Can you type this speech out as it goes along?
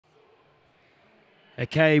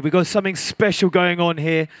Okay, we've got something special going on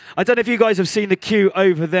here. I don't know if you guys have seen the queue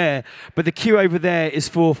over there, but the queue over there is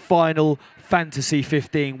for Final Fantasy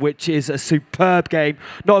 15, which is a superb game,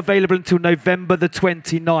 not available until November the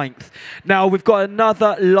 29th. Now, we've got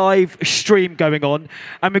another live stream going on,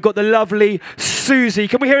 and we've got the lovely Suzy.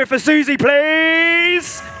 Can we hear it for Suzy,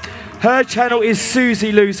 please? Her channel is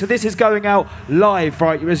Suzy Lu, so this is going out live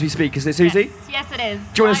right as we speak. Is it, Suzy? Yes, it is.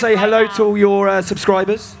 Do you want to say hello to all your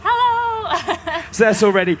subscribers? Hello! So that's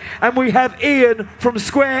already. And we have Ian from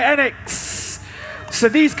Square Enix. So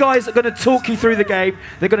these guys are going to talk you through the game.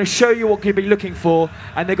 They're going to show you what you'll be looking for,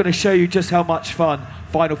 and they're going to show you just how much fun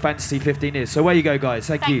Final Fantasy 15 is. So where you go, guys.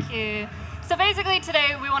 Thank you. Thank you. So basically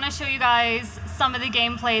today we want to show you guys some of the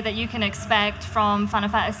gameplay that you can expect from Final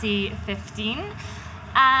Fantasy 15.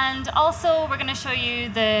 And also we're going to show you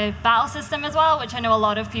the battle system as well, which I know a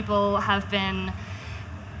lot of people have been,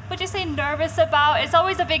 would you say, nervous about? It's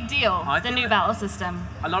always a big deal, the new battle system.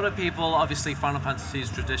 A lot of people, obviously Final Fantasy is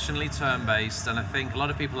traditionally turn-based, and I think a lot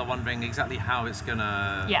of people are wondering exactly how it's going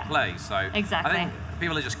to play. So exactly. I think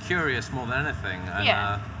people are just curious more than anything.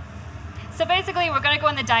 And, so basically we're going to go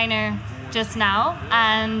in the diner just now,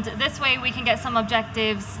 and this way we can get some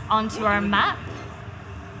objectives onto our map.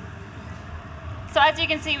 So as you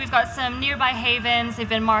can see, we've got some nearby havens. They've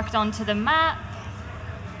been marked onto the map.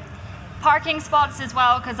 Parking spots as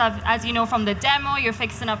well, because as you know from the demo, you're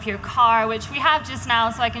fixing up your car, which we have just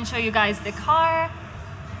now, so I can show you guys the car.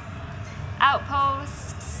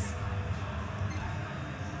 Outposts.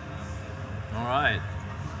 all right.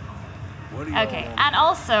 Okay, and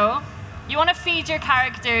also, you want to feed your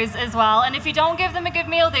characters as well, and if you don't give them a good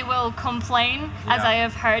meal, they will complain, as I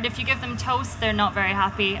have heard. If you give them toast, they're not very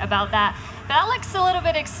happy about that. But that looks a little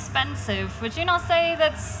bit expensive. Would you not say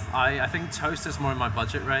that's... I think toast is more in my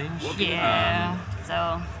budget range. Yeah,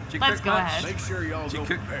 so let's go ahead. Make sure y'all Do you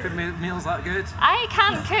cook meals that good? I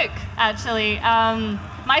can't cook, actually.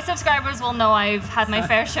 My subscribers will know I've had my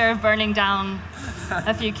fair share of burning down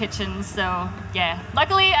a few kitchens, so yeah.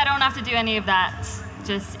 Luckily, I don't have to do any of that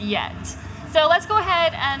just yet. So let's go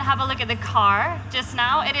ahead and have a look at the car just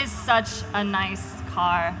now. It is such a nice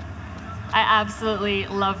car. I absolutely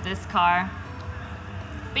love this car.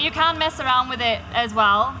 But you can mess around with it as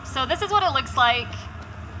well. So this is what it looks like.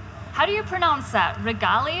 How do you pronounce that?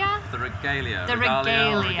 Regalia? The regalia. The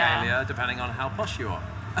regalia. Or regalia. regalia, depending on how posh you are.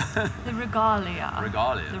 The regalia.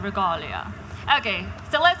 Regalia. The regalia. Okay,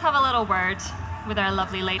 so let's have a little word with our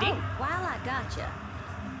lovely lady. Oh, while I gotcha.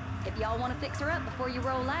 If y'all want to fix her up before you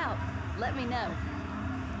roll out, let me know.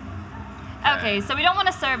 Okay, so we don't want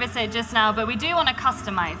to service it just now, but we do want to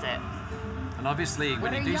customize it. And obviously,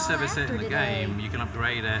 when you do service it in the game, you can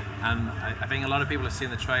upgrade it. And I think a lot of people have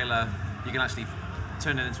seen the trailer. You can actually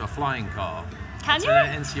turn it into a flying car. Can you? Turn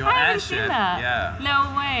it into your I haven't airship. seen that. Yeah.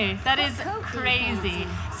 No way. That is crazy.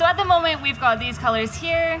 So at the moment, we've got these colors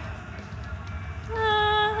here.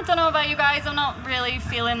 I don't know about you guys. I'm not really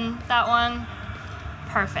feeling that one.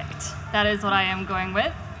 Perfect. That is what I am going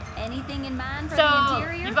with. Anything in mind for the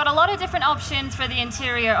interior? You've got a lot of different options for the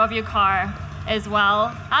interior of your car as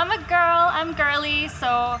well. I'm a girl, I'm girly, so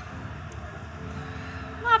I'm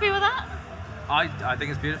happy with that. I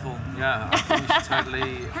think it's beautiful. Yeah, I think you should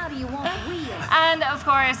totally. How do you want wheels? And of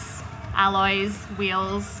course, alloys,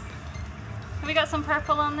 wheels. Have we got some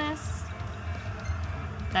purple on this?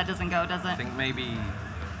 That doesn't go, does it? I think maybe.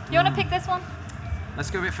 You want to pick this one?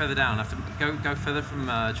 Let's go a bit further down. I have to go further from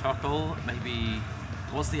charcoal. Maybe.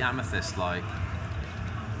 What's the amethyst like?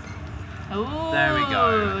 Ooh, there we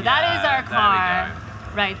go. That is our car. There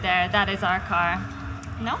we go. Right there, that is our car.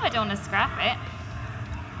 No, I don't want to scrap it.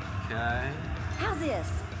 Okay. How's this?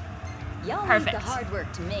 Y'all leave Perfect. the hard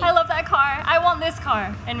work to me. I love that car. I want this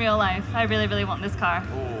car in real life. I really, really want this car.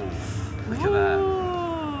 Oh, look at that.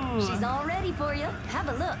 Ooh. She's all ready for you. Have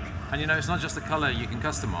a look. And you know, it's not just the color you can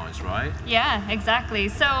customize, right? Yeah, exactly.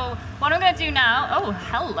 So what I'm going to do now, oh,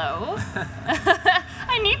 hello.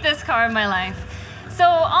 I need this car in my life. So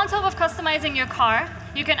on top of customizing your car,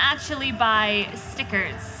 you can actually buy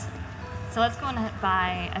stickers. So let's go and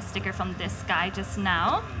buy a sticker from this guy just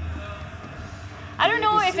now. I don't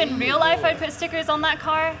know if in real life I'd put stickers on that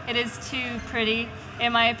car. It is too pretty,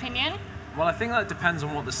 in my opinion. Well, I think that depends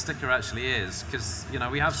on what the sticker actually is, because you know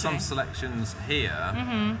we have some selections here,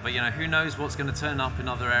 but you know who knows what's going to turn up in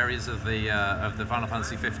other areas of the Final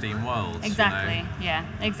Fantasy 15 world. Exactly. You know? Yeah,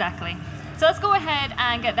 exactly. So let's go ahead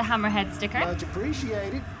and get the hammerhead sticker. Much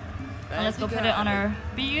appreciated. And let's go put it on our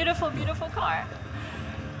beautiful, beautiful car.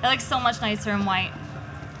 It looks so much nicer in white.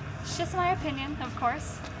 It's just my opinion, of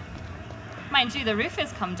course. Mind you, the roof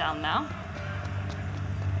has come down now.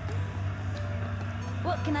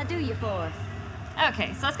 What can I do you for?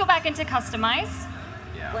 Okay, so let's go back into customize.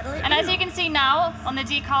 Yeah. What'll it And as do? you can see now on the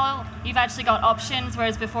decal, you've actually got options,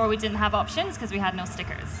 whereas before we didn't have options because we had no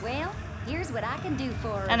stickers. Well, here's what I can do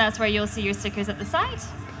for her. And that's where you'll see your stickers at the side.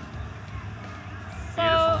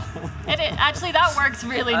 So Beautiful. actually that works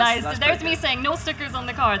really nice. That's There's pretty me good. saying no stickers on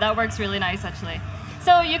the car. That works really nice actually.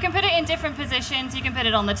 So you can put it in different positions. You can put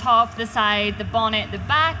it on the top, the side, the bonnet, the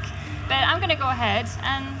back. But I'm going to go ahead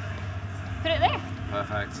and put it there.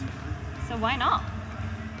 Perfect. So why not?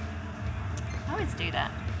 I always do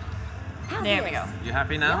that. How's There we this? go. You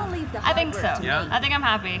happy Y'all now? leave the I hard think work so. to Yeah. me. I think I'm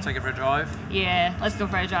happy. Take it for a drive. Yeah, let's go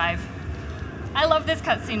for a drive. I love this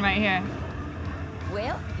cutscene right here.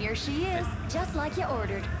 Well, here she is, just like you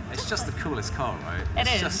ordered. It's just the coolest car, right? It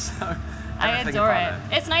It's is. just so. I everything adore about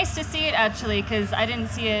it. It's nice to see it actually because I didn't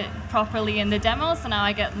see it properly in the demo, so now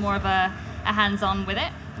I get more of a hands-on with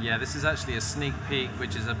it. Yeah, this is actually a sneak peek,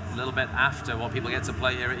 which is a little bit after what people get to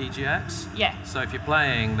play here at EGX. Yeah, So if you're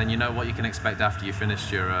playing, then you know what you can expect after you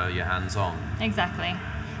finished your hands-on. exactly.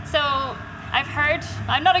 So I've heard,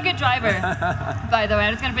 I'm not a good driver, by the way,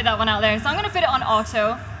 I'm just going to put that one out there. So I'm going to put it on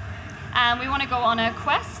auto, and we want to go on a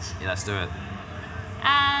quest, Yeah, let's do it.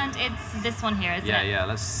 and it's this one here, isn't Yeah, it? yeah.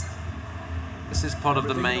 This is part of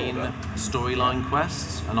the main storyline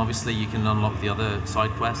quests, and obviously you can unlock the other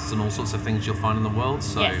side quests and all sorts of things you'll find in the world.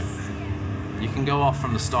 So Yes. you can go off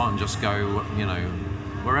from the start and just go, you know,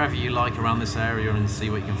 wherever you like around this area and see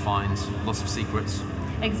what you can find. Lots of secrets.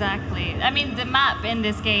 Exactly. I mean, the map in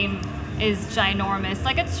this game is ginormous.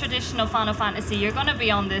 Like a traditional Final Fantasy, you're going to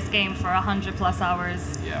be on this game for 100+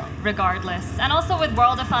 hours, Yeah. regardless. And also with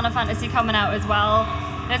World of Final Fantasy coming out as well,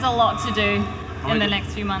 there's a lot to do in the next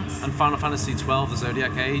few months. And Final Fantasy 12, the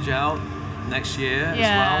Zodiac Age, out next year as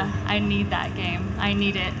Yeah, well. I need that game. I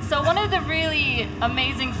need it. So one of the really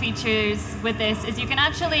amazing features with this is you can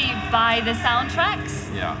actually buy the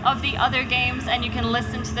soundtracks Yeah. of the other games and you can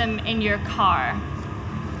listen to them in your car.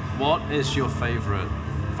 What is your favorite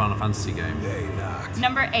Final Fantasy game?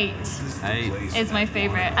 Number 8 Hey. is my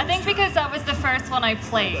favorite. I think because that was the first one I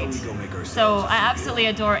played. So I absolutely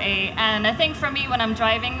adore 8. And I think for me when I'm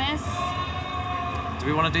driving this, Do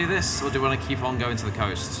we want to do this, or do we want to keep on going to the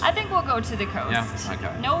coast? I think we'll go to the coast. Yeah?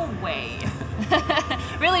 Okay. No way.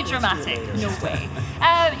 Really dramatic. No way.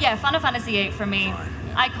 Yeah, Final Fantasy VIII for me.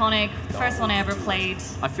 Iconic. First one I ever played.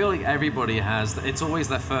 I feel like everybody has, it's always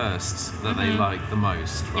their first that they like the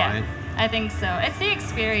most, right? Yeah, I think so. It's the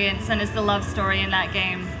experience and it's the love story in that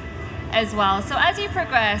game as well. So as you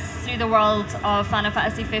progress through the world of Final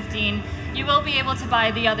Fantasy 15, you will be able to buy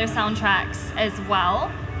the other soundtracks as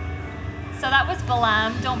well. So that was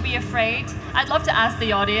Balam, Don't Be Afraid. I'd love to ask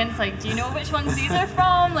the audience, like, do you know which ones these are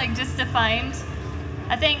from? Like, just to find.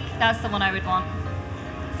 I think that's the one I would want.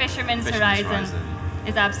 Fisherman's Horizon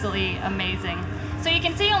is absolutely amazing. So you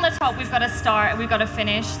can see on the top, we've got a start, we've got a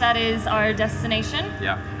finish. That is our destination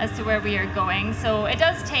as to where we are going. So it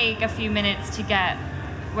does take a few minutes to get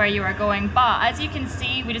where you are going. But as you can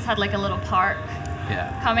see, we just had like a little park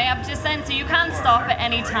coming up just then. So you can stop at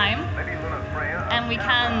any time. And we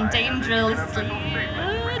can dangerously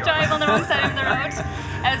drive on the wrong side of the road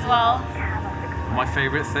as well. My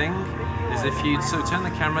favorite thing is if you turn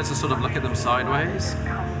the camera to sort of look at them sideways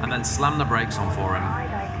and then slam the brakes on for him.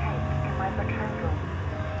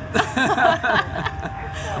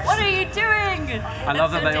 What are you doing? I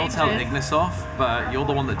love that so they all tell dangerous. Ignis off, but you're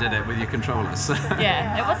the one that did it with your controllers.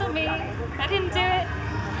 Yeah, it wasn't me. I didn't do it.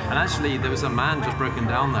 And actually, there was a man just broken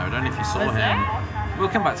down there. I don't know if you saw Was him. there? We'll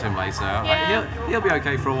come back to him later. Yeah. He'll be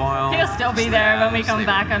okay for a while. He'll still be Just- there yeah, when we just come leave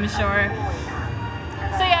back, him. I'm sure.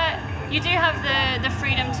 So yeah, you do have the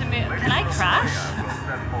freedom to move. Can I crash?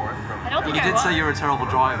 I don't think You I did will. say you're a terrible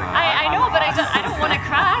driver. I know, but I don't want to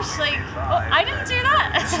crash. Like, well, I didn't do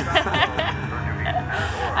that.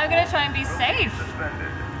 I'm gonna try and be safe.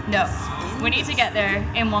 No, we need to get there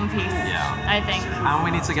in one piece. Yeah. I think. And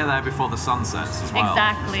we need to get there before the sun sets as well.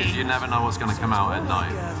 Exactly. Because you never know what's going to come out at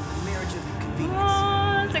night.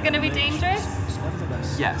 Oh, is it gonna be dangerous?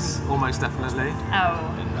 Yes, almost definitely.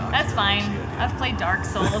 Oh, that's fine. I've played Dark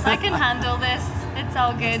Souls. I can handle this. It's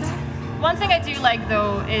all good. One thing I do like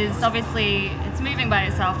though is obviously it's moving by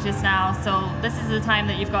itself just now, so this is the time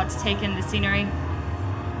that you've got to take in the scenery.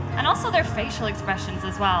 And also their facial expressions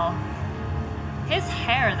as well. His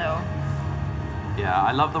hair though. Yeah,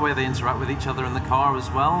 I love the way they interact with each other in the car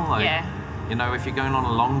as well. Like, Yeah. you know, if you're going on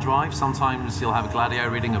a long drive, sometimes you'll have Gladio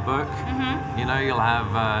reading a book. You know, you'll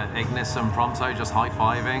have Ignis and Prompto just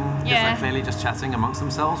high-fiving. Because Yeah. they're clearly just chatting amongst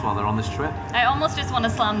themselves while they're on this trip. I almost just want to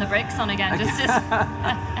slam the brakes on again.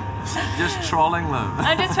 Just trolling them.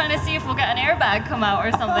 I'm just trying to see if we'll get an airbag come out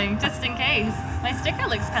or something, just in case. My sticker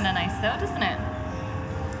looks kind of nice though, doesn't it?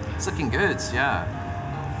 It's looking good, yeah.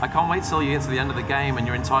 I can't wait till you get to the end of the game and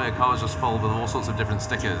your entire car is just full with all sorts of different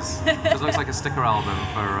stickers. It looks like a sticker album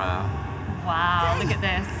for... Wow, look at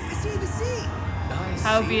this. The sea.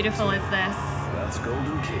 How beautiful is this? That's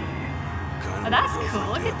Golden Key. Oh, that's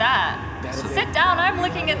cool. Look at that. Sit down. I'm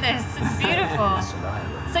looking at this. It's beautiful.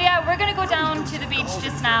 So yeah, we're going to go down to the beach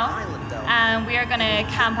just now. And we are going to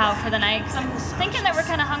camp out for the night because I'm thinking that we're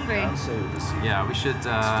kind of hungry. Yeah, we should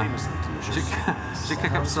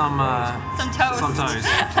cook up some toast. Some toast.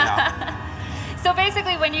 Yeah. So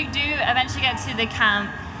basically, when you do eventually get to the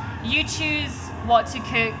camp, you choose what to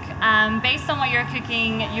cook. Based on what you're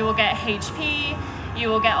cooking, you will get HP. You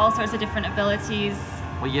will get all sorts of different abilities.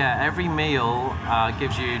 Well, yeah, every meal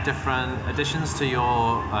gives you different additions to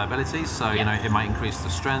your abilities. So, you know, it might increase the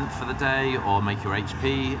strength for the day or make your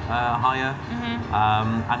HP higher.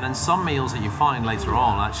 And then some meals that you find later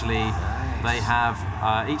on, actually, they have,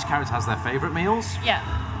 each character has their favorite meals. Yeah.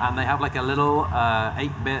 And they have like a little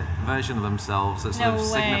 8-bit version of themselves that sort of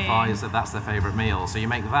signifies that that's their favorite meal. So you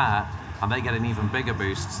make that, and they get an even bigger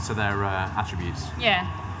boost to their attributes. Yeah,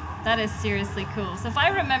 that is seriously cool. So if I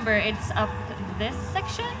remember, it's up this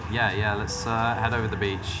section? Yeah, let's head over the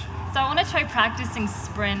beach. So I want to try practicing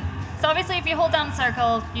sprint. So obviously if you hold down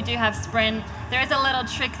circle, you do have sprint. There is a little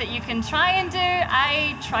trick that you can try and do.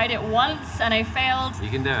 I tried it once and I failed. You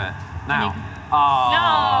can do it. Now.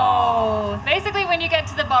 No! Basically when you get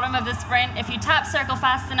to the bottom of the sprint, if you tap circle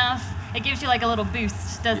fast enough, it gives you like a little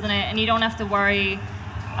boost, doesn't it? And you don't have to worry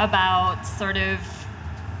about sort of,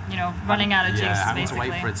 you know, running out of juice, having basically.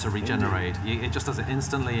 to wait for it to regenerate. It just does it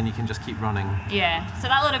instantly and you can just keep running. Yeah, so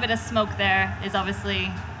that little bit of smoke there is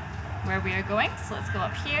obviously where we are going. So let's go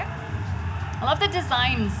up here. I love the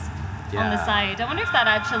designs on the side. I wonder if that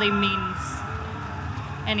actually means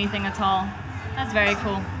anything at all. That's very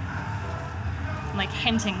cool. I'm like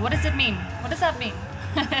hinting. What does it mean? What does that mean?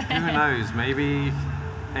 Who knows? Maybe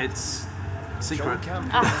it's secret.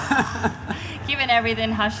 Keeping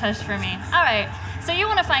everything hush hush for me. All right. So you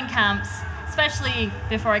want to find camps, especially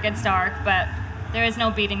before it gets dark, but there is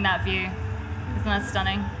no beating that view. Isn't that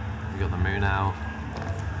stunning? We got the moon out.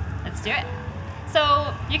 Let's do it.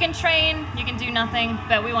 So you can train, you can do nothing,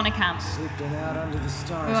 but we want to camp. Sleeping out under the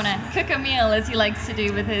stars. We want to cook a meal, as he likes to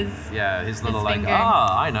do with his his little like, finger.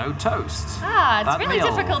 I know, toast. It's That really meal.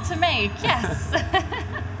 difficult to make, yes.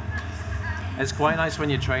 It's quite nice when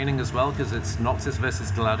you're training as well because it's Noctis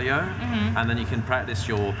versus Gladio, and then you can practice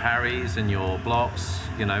your parries and your blocks.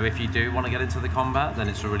 You know, if you do want to get into the combat, then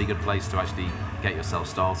it's a really good place to actually get yourself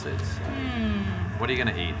started. So. What are you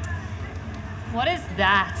going to eat? What is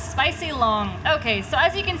that? Spicy long. Okay, so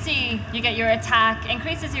as you can see, you get your attack,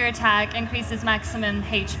 increases maximum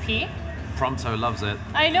HP. Prompto loves it.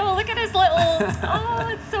 I know, look at his little, oh,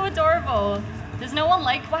 it's so adorable. There's no one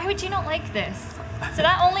like, why would you not like this? So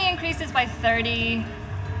that only increases by 30.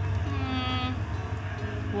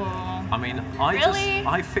 Whoa. I mean, Really?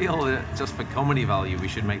 I feel that just for comedy value, we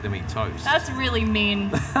should make them eat toast. That's really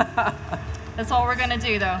mean. That's what we're gonna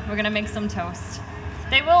do though. We're gonna make some toast.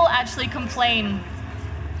 They will actually complain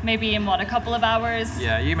maybe in what, a couple of hours?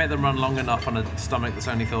 Yeah, you make them run long enough on a stomach that's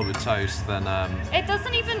only filled with toast, then... It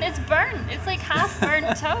doesn't even, it's burnt. It's like half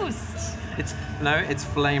burnt toast. It's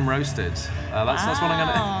flame roasted. That's what I'm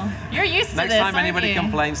gonna... You're used to Next this, time anybody aren't you?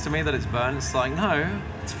 complains to me that it's burnt, it's like, no,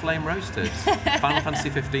 it's flame roasted. Final Fantasy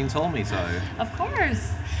 15 told me so. Of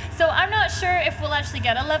course. So I'm not sure if we'll actually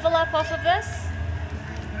get a level up off of this.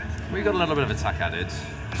 We got a little bit of attack added.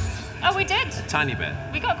 Oh, we did. A tiny bit.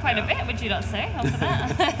 We got quite a bit, would you not say? After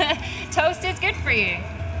that. Toast is good for you.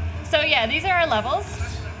 So yeah, these are our levels.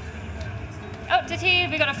 Oh,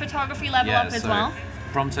 we got a photography level up as well.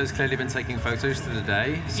 Prompto's clearly been taking photos through the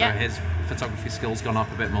day, so his photography skills gone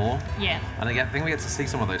up a bit more. Yeah. And I think we get to see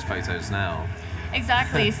some of those photos now.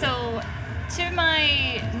 Exactly. So, to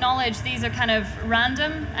my knowledge, these are kind of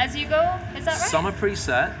random as you go. Is that right? Some are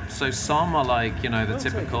preset. So some are like, the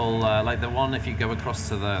typical, like the one if you go across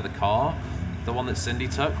to the car, the one that Cindy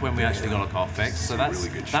took when we actually got our car fixed. So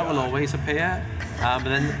that will always appear. But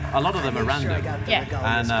then a lot of them are random. Yeah.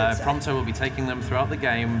 And Prompto will be taking them throughout the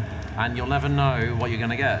game, and you'll never know what you're going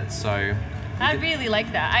to get. So I really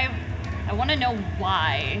like that. I want to know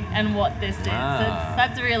why and what this is.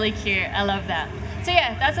 That's really cute. I love that. So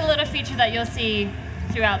yeah, that's a little feature that you'll see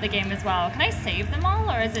throughout the game as well. Can I save them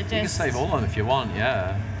all, or is it just... You can save all of them if you want,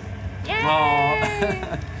 yeah. Yay!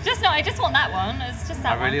 Oh. I just want that one. It's just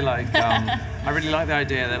that I really like the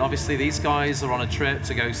idea that obviously these guys are on a trip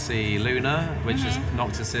to go see Luna, which is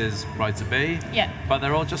Noctis's bride-to-be. Yeah. But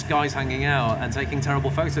they're all just guys hanging out and taking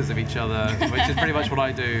terrible photos of each other, which is pretty much what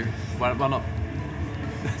I do. Well, not...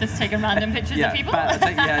 Just taking random pictures of people?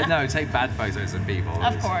 Take bad photos of people.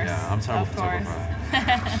 Of course. Yeah, I'm a terrible photographer.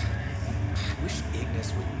 Wish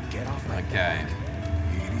Ignis would get off my Okay. back.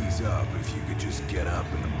 He'd ease up if you could just get up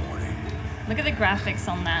in the morning. Look at the graphics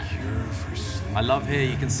on that. Cure for sleep. I love here,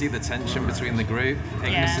 you can see the tension between the group.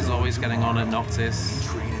 Ignis Yeah. is always getting on at Noctis.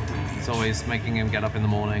 Train at the beach. It's always making him get up in the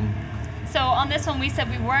morning. So on this one, we said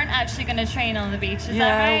we weren't actually going to train on the beach. Is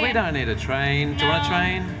that right? We don't need a train. Do you want to No.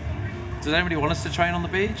 train? Does anybody want us to train on the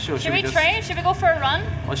beach? Or Should we just, train? Should we go for a run?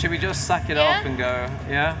 Or should we just sack it Yeah. off and go,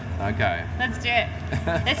 yeah? Okay. Let's do it.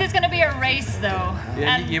 This is going to be a race, though.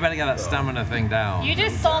 Yeah, And you better get that stamina thing down. you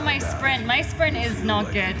just saw my sprint. My sprint is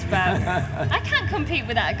not good, but I can't compete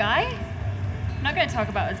with that guy. I'm not going to talk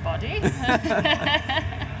about his body.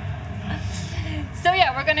 So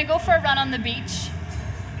yeah, we're going to go for a run on the beach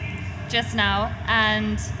just now.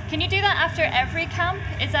 And can you do that after every camp?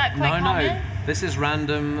 Is that quite common? No. This is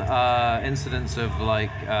random incidents of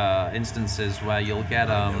like instances where you'll get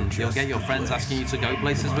your friends asking you to go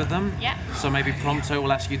places with them. Yeah. So maybe Prompto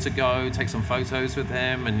will ask you to go take some photos with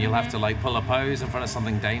him, and you'll have to like pull a pose in front of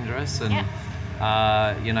something dangerous, and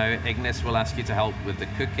you know, Ignis will ask you to help with the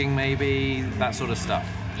cooking, maybe that sort of stuff.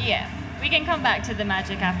 Yeah. We can come back to the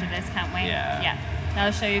magic after this, can't we? Yeah. Yeah.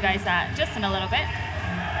 I'll show you guys that just in a little bit.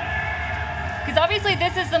 Because obviously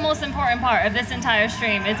this is the most important part of this entire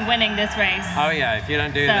stream, is winning this race. Oh yeah, if you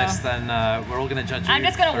don't do So- this, then we're all going to judge you. I'm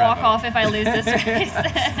just going to walk forever. off if I lose this race.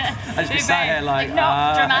 I just be sat here like,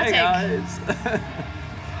 no, dramatic. Hey guys.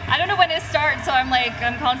 I don't know when it starts, so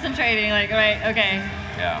I'm concentrating, like, right, okay.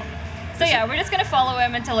 Yeah. So yeah, we're just going to follow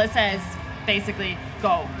him until it says, basically,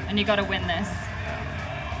 go, and you got to win this.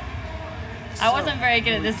 I wasn't very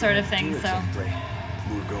good at this sort of thing, so.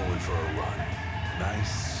 We're going for a run.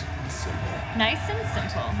 Nice and simple. Nice and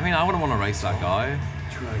simple. I mean, I wouldn't want to race that guy.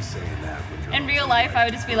 Try saying that when you're In real life, I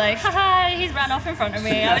would just be like, haha, he's ran off in front of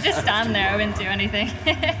me. I would just stand there, I wouldn't do anything.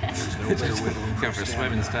 There's no better way to improve Go for a swim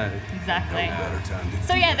stamina. instead. Exactly. No better time to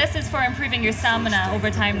So do yeah, it this is for improving your stamina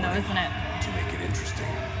over time though, isn't it? to make it interesting.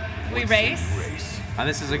 We What race. should we race? And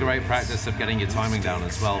this is a great practice of getting your timing down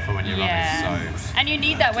as well for when you're Yeah. running. So And you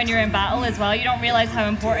need that when you're in battle as well. You don't realize how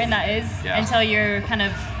important that is Yeah. until you're kind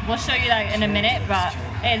of, we'll show you that in a minute, but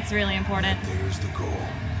it's really important. There's the goal.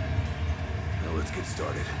 Now let's get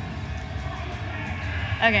started.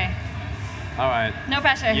 Okay, all right, no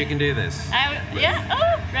pressure. you can do this. Yeah,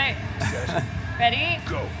 oh, right. Set. Ready?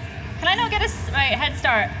 Go. Can I not get a right, head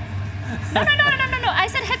start? No, I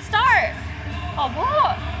said head start. Oh,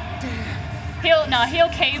 what? He'll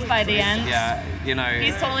cave by the end. Yeah, you know.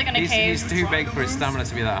 He's totally gonna cave. He's too big for his stamina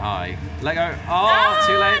to be that high. Let go. Oh,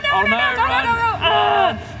 too late. No, oh no, run.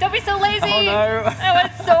 Oh, don't be so lazy. Oh, no. Oh,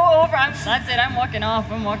 it's so over. That's it. I'm walking off.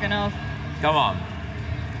 Come on.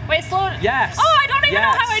 Wait, slow. Yes. Oh, I don't even know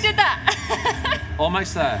Yes. how I did that.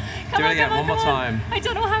 Almost there. Come Do on, it again. come on, One more come on. time. I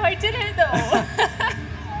don't know how I did it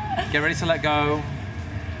though. Get ready to let go.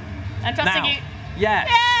 I'm trusting Now. you. Yes.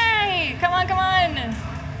 Yay! Come on.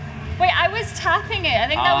 Wait, I was tapping it. I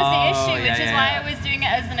think that was the Oh, issue, yeah, which is yeah, why yeah. I was doing it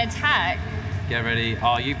as an attack. Get ready.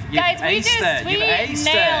 Oh, you've Guys, aced it. we You've aced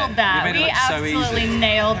nailed it. that. You made We it look so absolutely easy.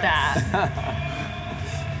 nailed that.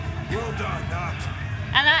 Well done, Noct.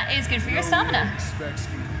 And that is good for your stamina. Specs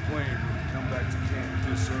can complain when you come back to camp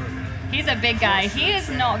this early. He's a big guy. He is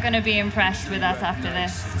not going to be impressed with us after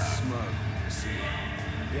this. Smug, see.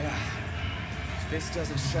 Yeah. If this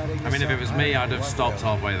doesn't shut I mean, if it was me, I'd have stopped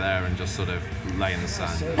halfway there and just sort of lay in the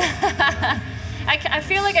sand. I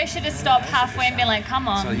feel like I should have stopped halfway and been like, come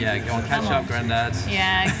on. So yeah, go on, catch Come on. up, Grandad.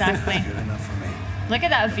 Yeah, exactly. Good enough for me. Look at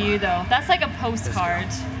that view, though. That's like a postcard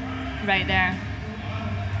right there.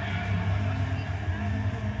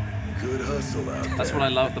 Good hustle out there. That's what I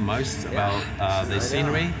love the most about the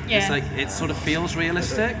scenery. Yeah. It's like it sort of feels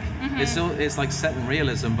realistic. It's like set in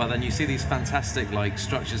realism, but then you see these fantastic like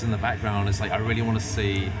structures in the background. It's like I really want to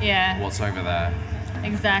see Yeah. what's over there.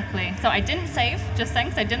 Exactly. So I didn't save, just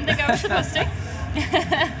thanks. I didn't think I was supposed to.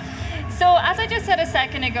 So as I just said a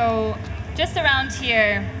second ago, just around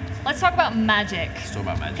here, let's talk about magic. Let's talk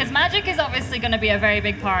about magic. Because magic is obviously going to be a very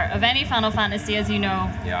big part of any Final Fantasy, as you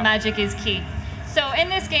know. Yeah. Magic is key. So in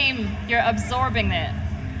this game, you're absorbing it.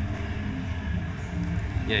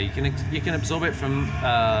 Yeah, you can absorb it from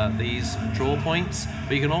these draw points,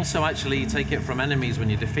 but you can also actually take it from enemies when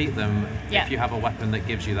you defeat them Yeah. if you have a weapon that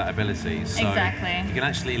gives you that ability. So Exactly. you can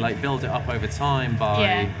actually like build it up over time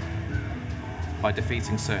by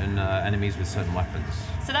defeating certain enemies with certain weapons.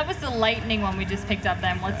 So that was the lightning one we just picked up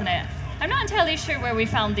then, wasn't it? I'm not entirely sure where we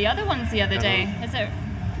found the other ones the other day. Is it?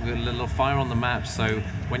 We've got a little fire on the map, so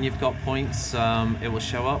when you've got points, it will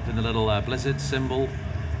show up in the little blizzard symbol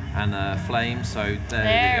and flame. So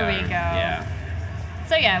there we go. Yeah.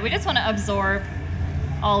 So yeah, we just want to absorb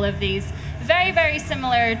all of these. very, very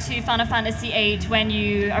similar to Final Fantasy VIII when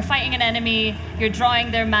you are fighting an enemy, you're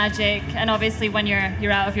drawing their magic, and obviously when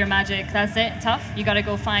you're out of your magic, that's it, tough. You got to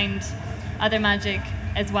go find other magic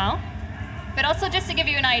as well. But also just to give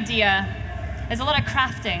you an idea, there's a lot of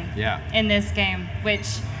crafting in this game,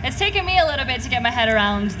 which it's taken me a little bit to get my head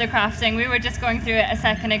around the crafting. We were just going through it a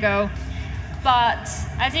second ago. But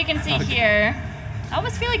as you can see here, I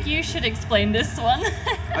almost feel like you should explain this one.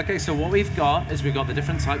 Okay, so what we've got is we've got the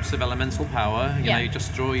different types of elemental power. You know, you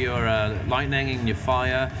just draw your lightning and your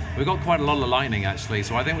fire. We've got quite a lot of lightning actually,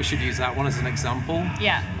 so I think we should use that one as an example.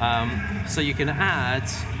 Yeah. So you can add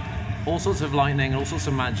all sorts of lightning and all sorts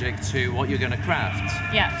of magic to what you're going to craft.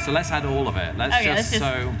 Yeah. So let's add all of it. Let's just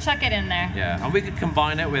chuck it in there. Yeah, and we could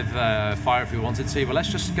combine it with fire if we wanted to, but let's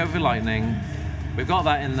just go with lightning. We've got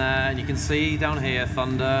that in there, and you can see down here,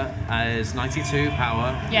 thunder is 92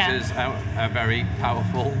 power, which is very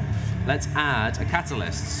powerful. Let's add a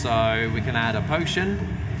catalyst. So we can add a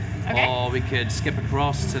potion, or we could skip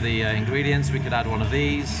across to the ingredients. We could add one of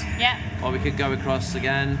these, or we could go across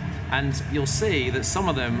again. And you'll see that some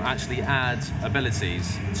of them actually add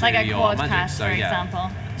abilities to like a your quad magic. cast, for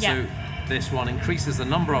example. So this one increases the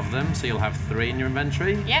number of them, so you'll have 3 in your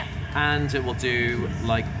inventory. And it will do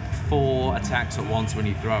like 4 attacks at once when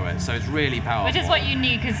you throw it, so it's really powerful. Which is what you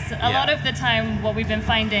need, because a lot of the time what we've been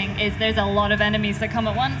finding is there's a lot of enemies that come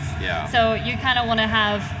at once. So you kind of want to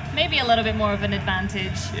have maybe a little bit more of an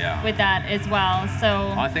advantage with that as well.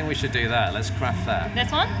 So I think we should do that. Let's craft that. This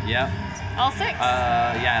one? Yeah. All 6?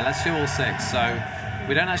 Yeah, let's do all 6. So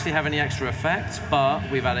we don't actually have any extra effect, but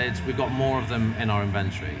we've got more of them in our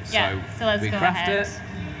inventory. So let's we go craft ahead. it,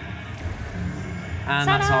 and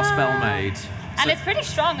that's our spell made. And it's pretty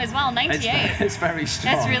strong as well, 98. It's very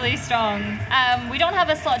strong. It's really strong. We don't have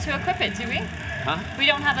a slot to equip it, do we? Huh? We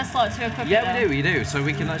don't have a slot to equip it. Yeah, we do. So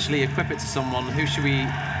we can actually equip it to someone. Who should we?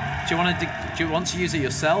 Do you want to use it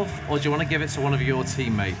yourself, or do you want to give it to one of your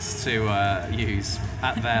teammates to use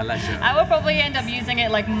at their leisure? I will probably end up using it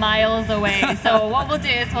like miles away. So what we'll do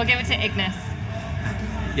is we'll give it to Ignis.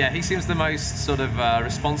 Yeah, he seems the most sort of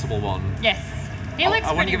responsible one. Yes. He looks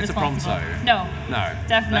I wouldn't give it to responsible. Prompto. No. No.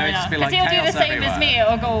 Definitely not. Because he'll do the same as me.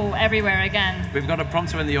 It'll go everywhere again. We've got a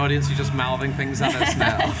Prompto in the audience who's just mouthing things at us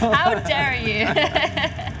now. How dare you?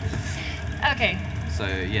 Okay. So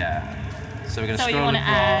yeah. So we're going to scroll you want to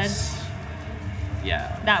add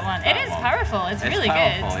that one. It is powerful. It's really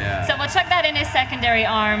powerful, good. Yeah. So we'll chuck that in his secondary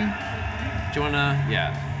arm. Do you want to?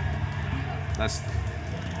 Yeah.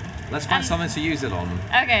 Let's find something to use it on.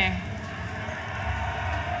 Okay.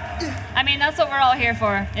 I mean, that's what we're all here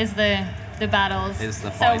for, is the battles.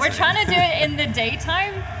 So we're trying to do it in the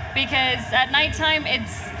daytime, because at nighttime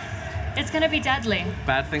it's going to be deadly.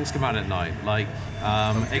 Bad things come out at night. Like,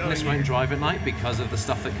 Ignis won't drive at night because of the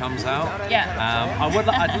stuff that comes out. Yeah.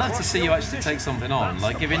 I'd love to see you actually take something on.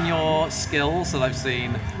 Like, given your skills that I've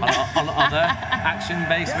seen on other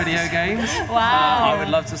action-based video games, wow. I would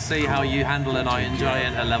love to see how you handle an Iron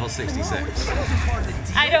Giant at level 66.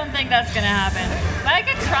 I don't think that's going to happen. But I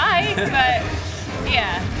could try, but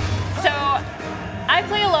yeah. So I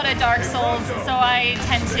play a lot of Dark Souls, so I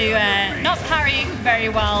tend to not parry very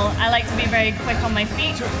well. I like to be very quick on my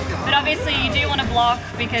feet. But obviously you do want to block,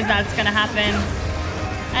 because that's going to happen.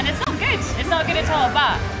 And it's not good. It's not good at all.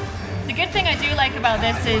 But the good thing I do like about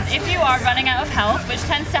this is if you are running out of health, which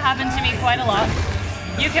tends to happen to me quite a lot,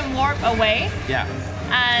 you can warp away. Yeah.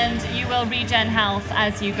 And you will regen health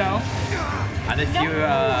as you go. And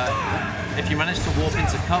if you manage to warp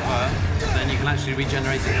into cover, then you can actually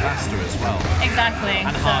regenerate it faster as well. Exactly.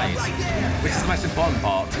 And hide, which is the most important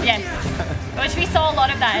part. Yes. Which we saw a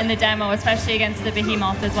lot of that in the demo, especially against the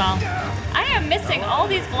Behemoth as well. I am missing all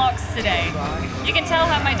these blocks today. You can tell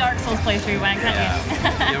how my Dark Souls playthrough went, can't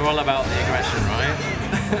you? You're all about the aggression,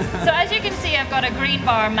 right? So as you can see, I've got a green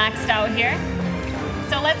bar maxed out here.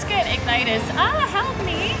 So let's get Ignitus. Help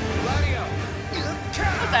me!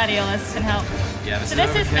 Gladiolus can help. Yeah, so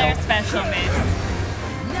this is their special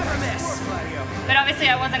move. Never miss. But obviously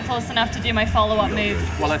I wasn't close enough to do my follow-up move.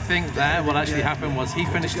 Well, I think what actually happened was he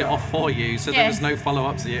finished it off for you, so there was no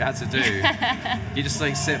follow-ups that you had to do. You just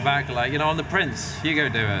like sit back like, I'm the prince, you go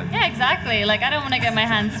do it. Yeah, exactly. Like, I don't want to get my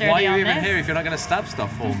hands dirty on this. Why are you even here if you're not going to stab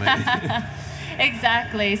stuff for me?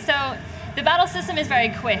 Exactly. So the battle system is very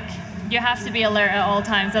quick. You have to be alert at all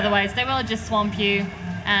times, otherwise they will just swamp you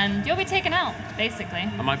and you'll be taken out, basically.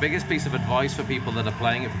 And my biggest piece of advice for people that are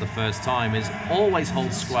playing it for the first time is always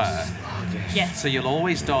hold square. Yes. So you'll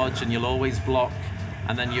always dodge and you'll always block,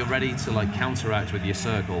 and then you're ready to like counteract with your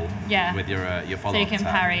circle. Yeah. With your follow-up. So you can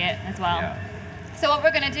attack. parry it as well. Yeah. So what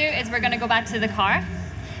we're going to do is we're going to go back to the car.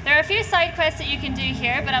 There are a few side quests that you can do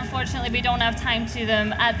here, but unfortunately we don't have time to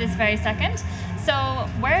them at this very second. So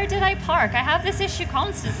where did I park? I have this issue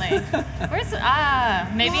constantly. Where's,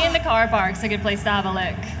 maybe in the car park's a good place to have a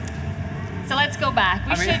look. So let's go back.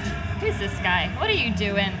 Who's this guy? What are you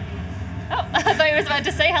doing? Oh, I thought you was about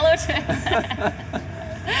to say hello to him.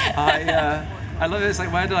 I love it. It's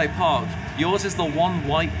like, where did I park? Yours is the one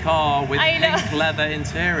white car with pink leather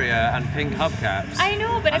interior and pink hubcaps. I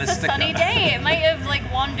know, but it's a sunny day. It might have like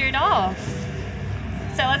wandered off.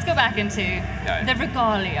 So let's go back into the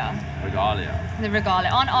regalia. The regalia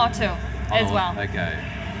on auto as well. Okay.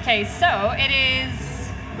 Okay, so it is.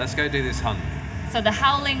 Let's go do this hunt. So the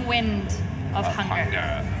howling wind of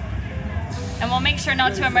hunger. And we'll make sure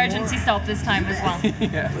not to emergency stop this time as well.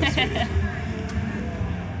 Yeah.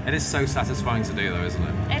 It is so satisfying to do though, isn't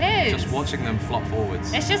it? It is. Just watching them flop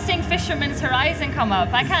forwards. It's just seeing Fisherman's Horizon come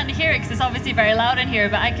up. I can't hear it because it's obviously very loud in here,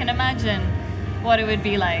 but I can imagine what it would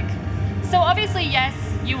be like. So obviously, yes,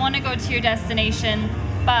 you want to go to your destination,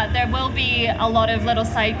 but there will be a lot of little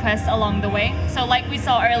side quests along the way. So like we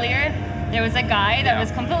saw earlier, there was a guy that was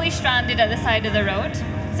completely stranded at the side of the road.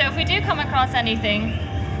 So if we do come across anything,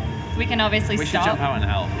 we can obviously stop. We should jump out and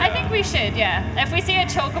help. I think we should, yeah. If we see a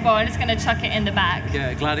chocobo, I'm just going to chuck it in the back.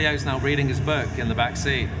 Yeah, Gladio's now reading his book in the back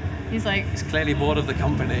seat. He's like... He's clearly bored of the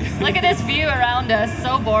company. Look at this view around us,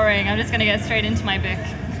 so boring. I'm just going to get straight into my book.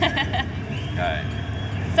 Okay.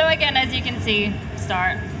 So again, as you can see,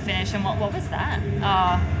 start, finish, and what was that?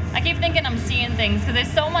 I keep thinking I'm seeing things because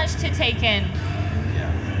there's so much to take in.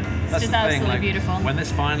 Yeah. It's just absolutely beautiful. When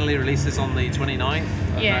this finally releases on the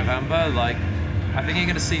 29th of November, like, I think you're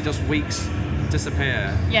going to see just weeks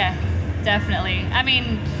disappear. Yeah, definitely. I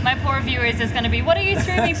mean, my poor viewers is going to be, what are you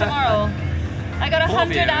streaming tomorrow? I got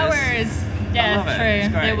 100 hours. Yeah,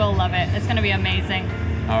 true. They will love it. It's going to be amazing.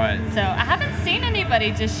 All right. So I haven't seen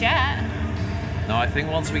anybody just yet. No, I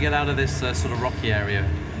think once we get out of this sort of rocky area,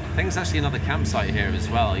 I think there's actually another campsite here as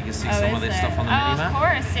well. You can see some of this stuff on the minimap. Of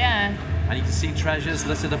course, yeah. And you can see treasures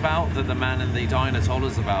littered about that the man in the diner told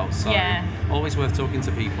us about. So always worth talking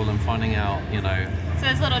to people and finding out, you know. So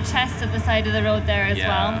there's little chests at the side of the road there as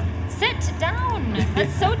well. Sit down.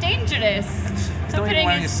 That's so dangerous. He's not even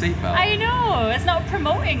wearing a seatbelt. I know. It's not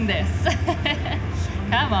promoting this.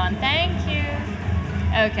 Come on. Thank you.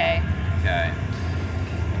 Okay. Okay.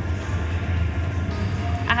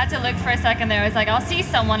 I had to look for a second there. I was like, I'll see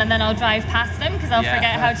someone and then I'll drive past them because I'll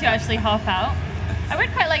forget how to actually hop out. I would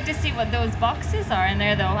quite like to see what those boxes are in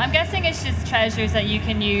there, though. I'm guessing it's just treasures that you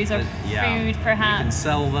can use, or food, perhaps. You can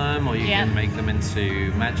sell them, or you can make them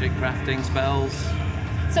into magic crafting spells.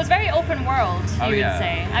 So it's very open world, you would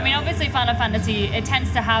say. Yeah. I mean, obviously Final Fantasy, it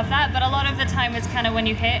tends to have that, but a lot of the time it's kind of when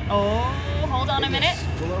you hit, hold on a minute.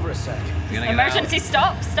 Pull over a sec. Emergency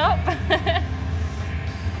stop.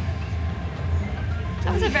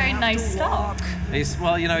 That was a very nice stop.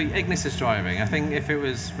 Well, you know, Ignis is driving. I think if it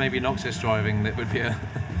was maybe Noxus driving, that would be a...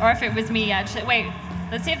 Or if it was me, actually. Wait,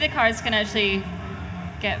 let's see if the cars can actually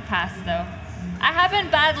get past, though. I haven't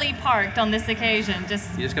badly parked on this occasion. You're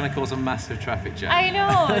just going to cause a massive traffic jam. I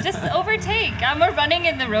know, just overtake. And we're running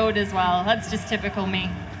in the road as well. That's just typical me.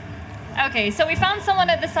 Okay, so we found someone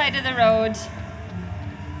at the side of the road.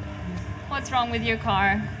 What's wrong with your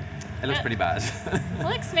car? It looks pretty bad. It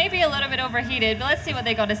looks maybe a little bit overheated, but let's see what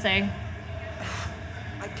they got to say.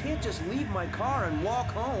 I can't just leave my car and walk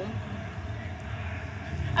home.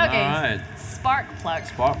 Okay, all right. Spark plug.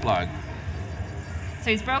 Spark plug. So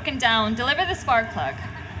he's broken down. Deliver the spark plug.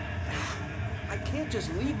 I can't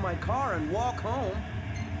just leave my car and walk home.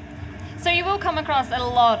 So you will come across a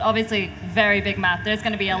lot, obviously, very big map. There's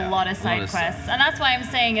going to be a lot of side quests. And that's why I'm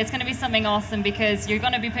saying it's going to be something awesome because you're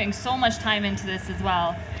going to be putting so much time into this as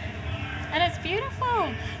well. And it's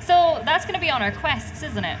beautiful. So that's going to be on our quests,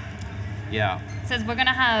 isn't it? Yeah. It says we're going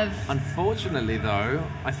to have... Unfortunately, though,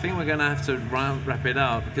 I think we're going to have to wrap it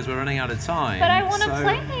up because we're running out of time. But I want to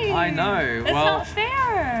play. I know. It's not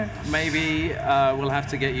fair. Maybe we'll have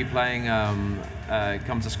to get you playing,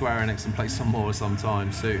 come to Square Enix and play some more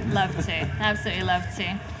sometime soon. Love to. Absolutely love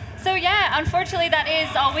to. So yeah, unfortunately that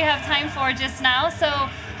is all we have time for just now. So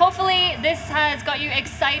hopefully this has got you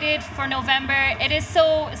excited for November. It is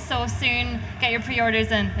so soon. Get your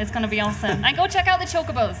pre-orders in. It's going to be awesome. And go check out the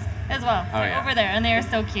Chocobos as well. They're over there and they are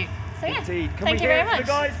so cute. So yeah, Indeed. Thank you very much. For the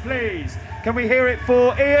guys, please. Can we hear it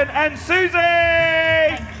for Ian and Suzy?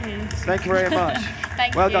 Thank you. Thank you very much.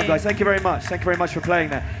 Well done, guys. Thank you very much. Thank you very much for playing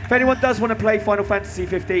that. If anyone does want to play Final Fantasy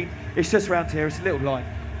 15, it's just around here. It's a little line.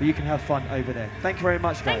 But you can have fun over there. Thank you very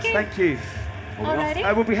much, guys. Thank you.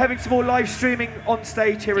 We'll be having some more live streaming on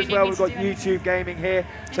stage here as well. We've got YouTube gaming here.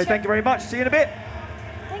 So thank you very much. See you in a bit.